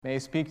May I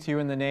speak to you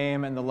in the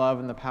name and the love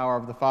and the power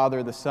of the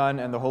Father, the Son,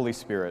 and the Holy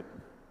Spirit.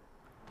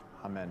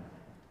 Amen.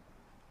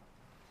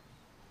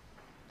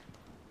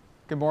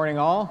 Good morning,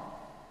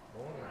 all.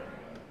 Good morning.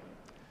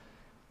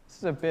 This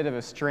is a bit of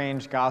a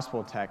strange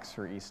gospel text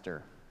for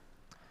Easter.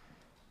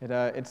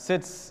 It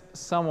sits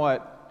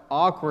somewhat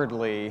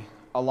awkwardly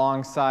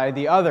alongside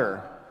the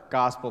other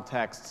gospel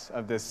texts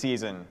of this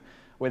season,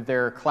 with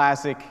their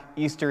classic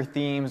Easter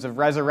themes of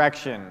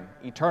resurrection,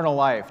 eternal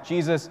life,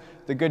 Jesus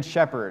the Good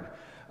Shepherd,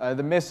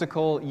 the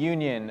mystical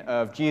union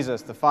of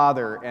Jesus, the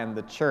Father, and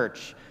the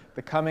Church,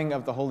 the coming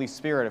of the Holy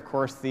Spirit, of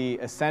course, the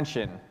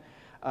Ascension.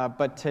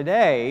 But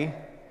today,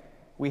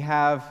 we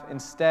have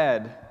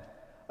instead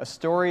a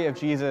story of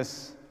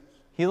Jesus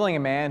healing a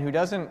man who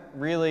doesn't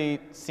really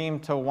seem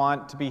to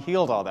want to be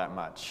healed all that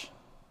much,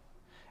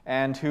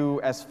 and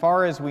who, as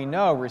far as we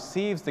know,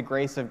 receives the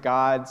grace of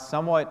God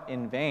somewhat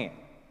in vain.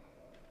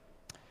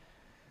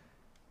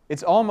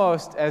 It's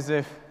almost as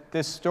if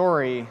this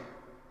story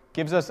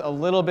gives us a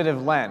little bit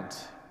of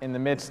Lent in the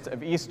midst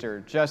of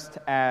Easter, just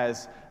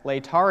as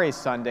Laetare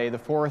Sunday, the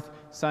fourth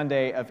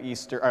Sunday of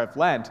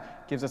Lent,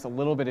 gives us a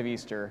little bit of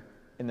Easter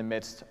in the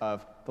midst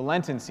of the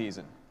Lenten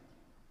season.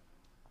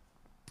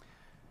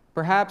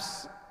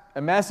 Perhaps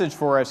a message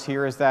for us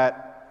here is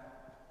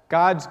that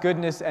God's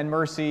goodness and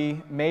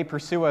mercy may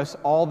pursue us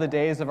all the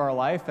days of our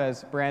life,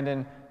 as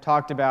Brandon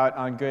talked about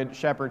on Good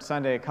Shepherd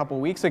Sunday a couple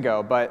weeks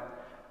ago, but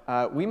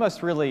we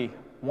must really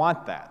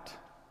want that.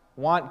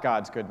 Want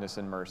God's goodness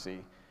and mercy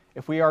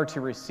if we are to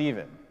receive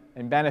it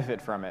and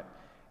benefit from it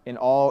in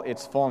all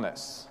its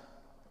fullness.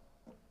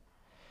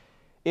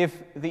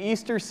 If the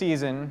Easter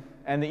season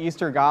and the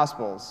Easter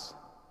Gospels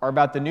are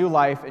about the new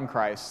life in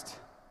Christ,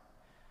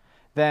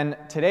 then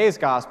today's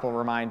Gospel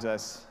reminds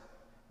us,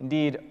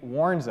 indeed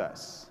warns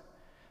us,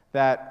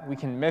 that we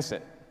can miss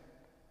it,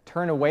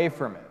 turn away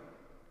from it,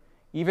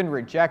 even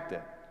reject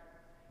it,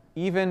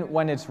 even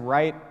when it's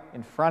right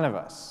in front of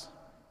us.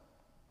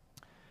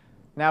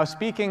 Now,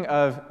 speaking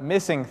of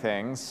missing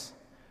things,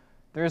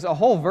 there's a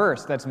whole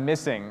verse that's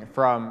missing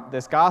from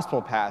this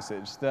gospel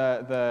passage.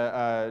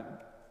 The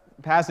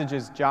passage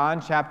is John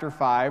chapter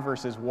 5,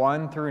 verses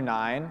 1 through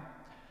 9,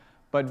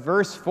 but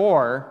verse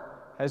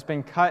 4 has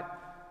been cut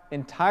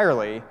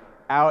entirely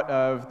out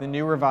of the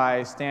New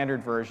Revised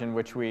Standard Version,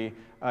 which we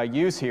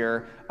use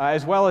here,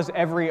 as well as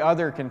every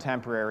other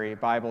contemporary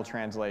Bible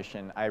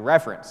translation I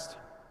referenced.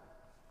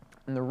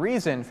 And the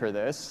reason for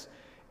this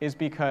is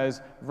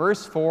because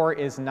verse 4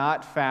 is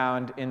not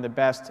found in the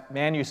best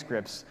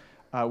manuscripts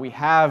we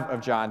have of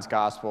John's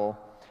Gospel.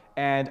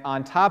 And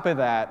on top of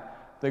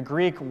that, the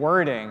Greek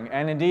wording,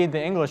 and indeed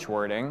the English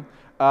wording,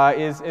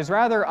 is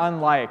rather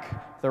unlike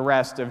the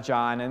rest of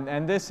John.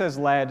 And this has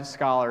led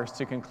scholars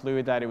to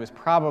conclude that it was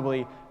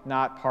probably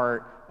not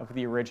part of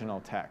the original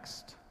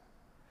text.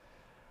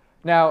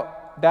 Now,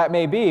 that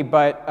may be,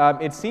 but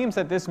it seems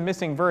that this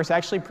missing verse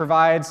actually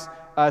provides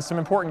some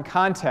important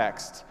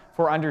context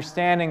for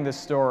understanding the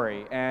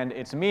story and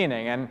its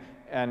meaning,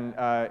 and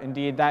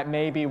indeed that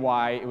may be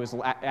why it was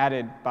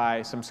added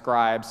by some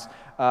scribes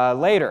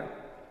later.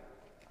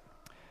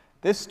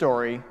 This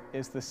story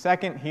is the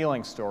second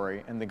healing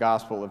story in the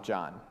Gospel of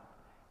John,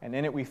 and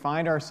in it we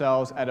find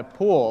ourselves at a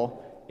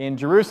pool in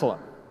Jerusalem.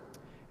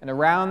 And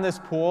around this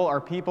pool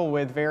are people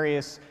with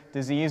various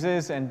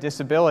diseases and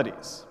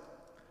disabilities.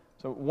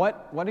 So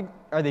what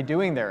are they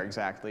doing there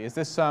exactly? Is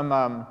this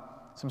some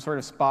sort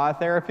of spa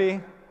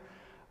therapy?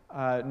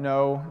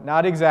 No,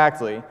 not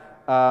exactly.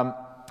 The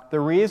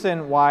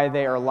reason why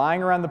they are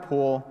lying around the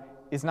pool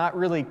is not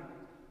really,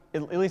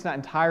 at least not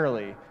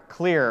entirely,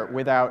 clear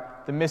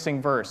without the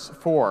missing verse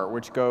 4,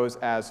 which goes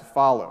as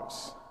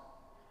follows.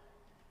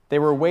 They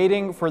were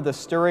waiting for the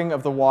stirring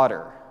of the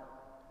water,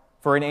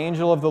 for an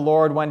angel of the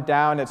Lord went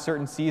down at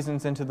certain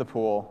seasons into the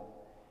pool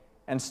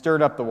and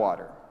stirred up the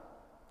water.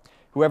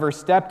 Whoever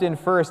stepped in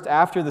first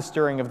after the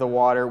stirring of the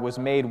water was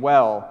made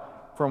well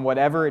from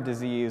whatever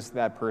disease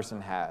that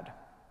person had.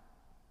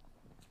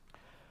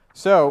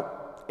 So,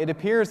 it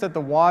appears that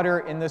the water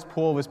in this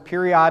pool was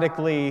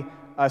periodically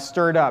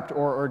stirred up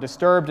or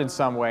disturbed in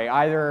some way,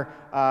 either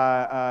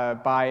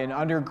by an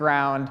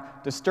underground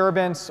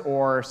disturbance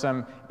or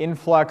some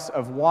influx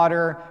of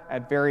water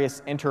at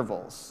various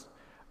intervals.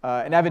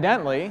 And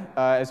evidently,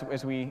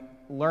 as we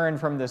learn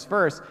from this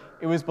verse,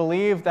 it was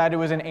believed that it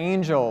was an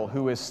angel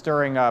who was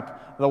stirring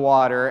up the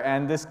water,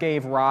 and this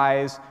gave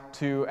rise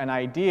to an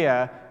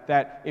idea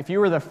that if you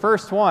were the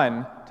first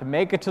one to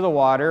make it to the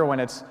water when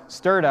it's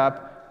stirred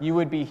up, you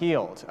would be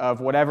healed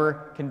of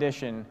whatever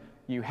condition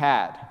you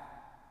had.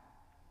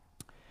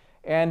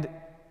 And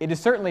it is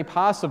certainly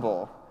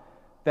possible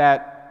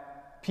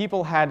that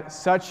people had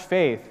such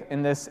faith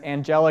in this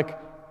angelic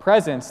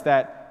presence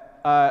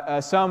that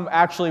some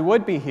actually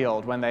would be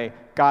healed when they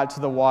got to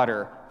the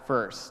water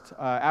first.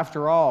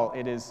 After all,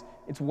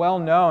 it's well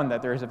known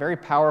that there is a very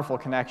powerful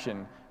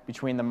connection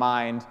between the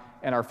mind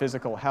and our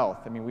physical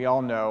health. I mean, we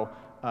all know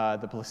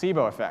the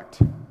placebo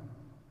effect.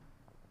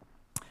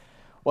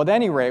 Well, at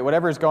any rate,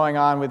 whatever is going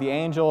on with the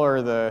angel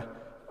or the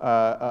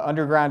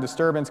underground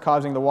disturbance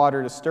causing the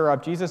water to stir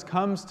up, Jesus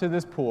comes to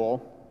this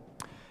pool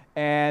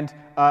And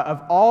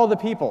of all the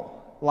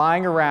people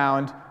lying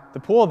around the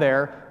pool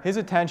there, his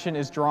attention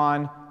is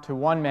drawn to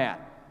one man.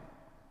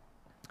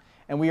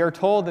 And we are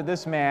told that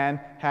this man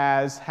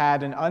has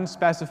had an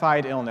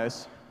unspecified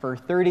illness for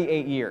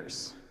 38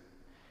 years.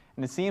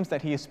 And it seems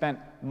that he has spent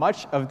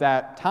much of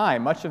that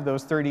time, much of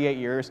those 38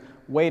 years,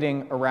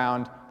 waiting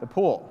around the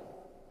pool.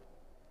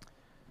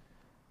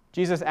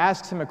 Jesus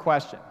asks him a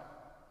question,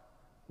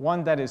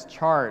 one that is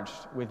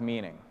charged with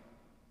meaning.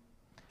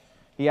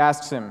 He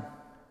asks him,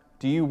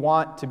 "Do you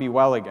want to be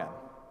well again?"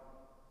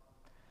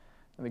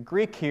 And the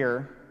Greek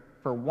here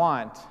for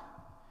want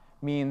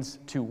means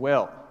to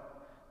will,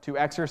 to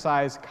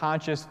exercise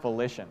conscious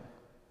volition.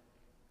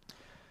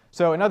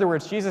 So in other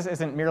words, Jesus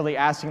isn't merely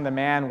asking the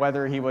man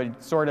whether he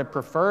would sort of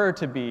prefer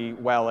to be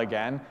well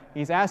again.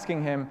 He's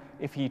asking him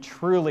if he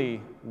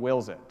truly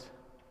wills it.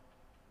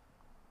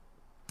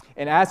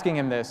 In asking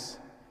him this,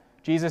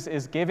 Jesus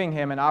is giving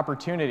him an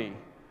opportunity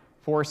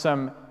for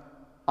some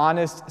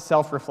honest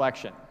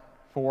self-reflection,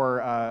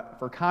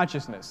 for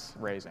consciousness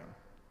raising.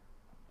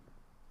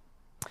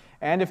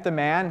 And if the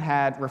man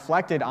had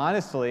reflected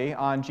honestly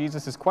on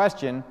Jesus'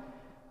 question,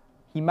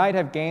 he might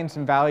have gained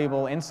some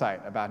valuable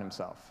insight about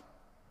himself.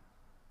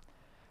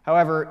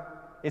 However,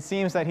 it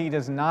seems that he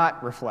does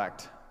not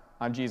reflect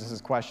on Jesus'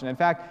 question. In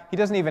fact, he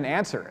doesn't even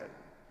answer it.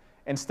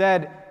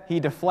 Instead, he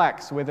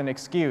deflects with an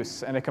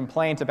excuse and a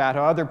complaint about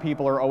how other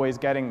people are always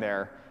getting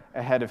there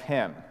ahead of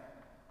him.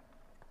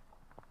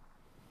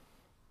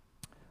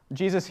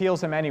 Jesus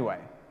heals him anyway,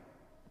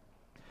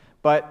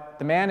 but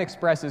the man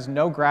expresses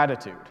no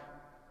gratitude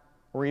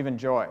or even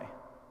joy.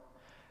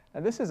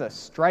 Now, this is a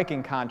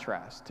striking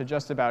contrast to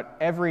just about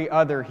every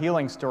other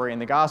healing story in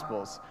the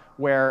Gospels,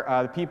 where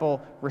the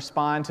people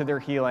respond to their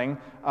healing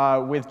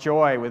with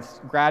joy, with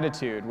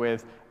gratitude,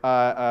 with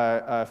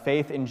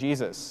faith in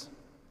Jesus.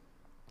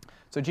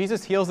 So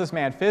Jesus heals this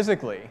man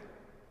physically,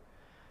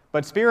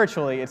 but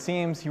spiritually, it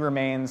seems he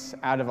remains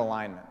out of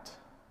alignment.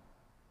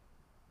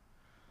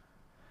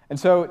 And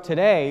so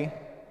today,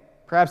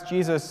 perhaps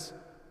Jesus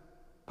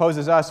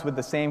poses us with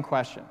the same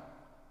question,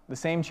 the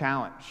same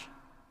challenge,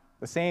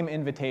 the same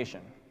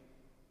invitation.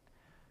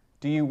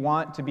 Do you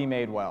want to be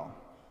made well?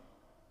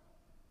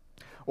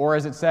 Or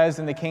as it says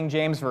in the King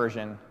James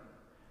Version,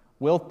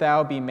 wilt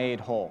thou be made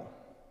whole?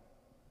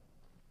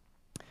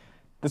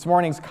 This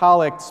morning's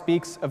collect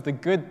speaks of the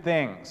good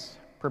things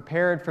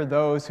prepared for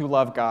those who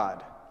love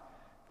God,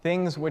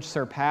 things which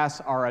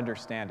surpass our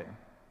understanding.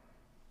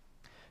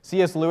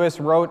 C.S. Lewis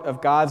wrote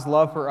of God's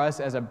love for us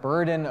as a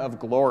burden of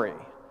glory,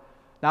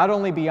 not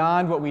only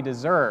beyond what we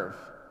deserve,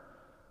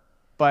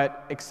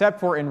 but except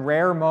for in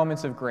rare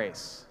moments of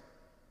grace,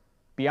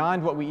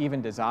 beyond what we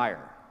even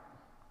desire.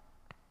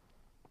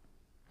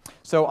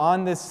 So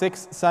on this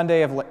sixth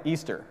Sunday of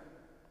Easter,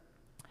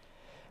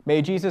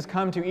 may Jesus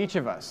come to each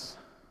of us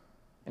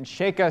and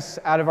shake us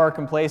out of our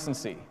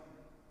complacency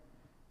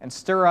and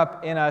stir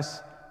up in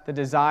us the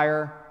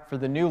desire for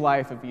the new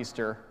life of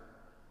Easter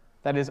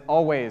that is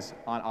always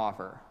on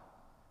offer.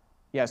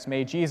 Yes,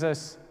 may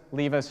Jesus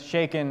leave us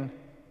shaken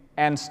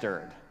and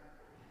stirred.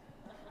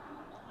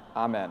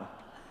 Amen.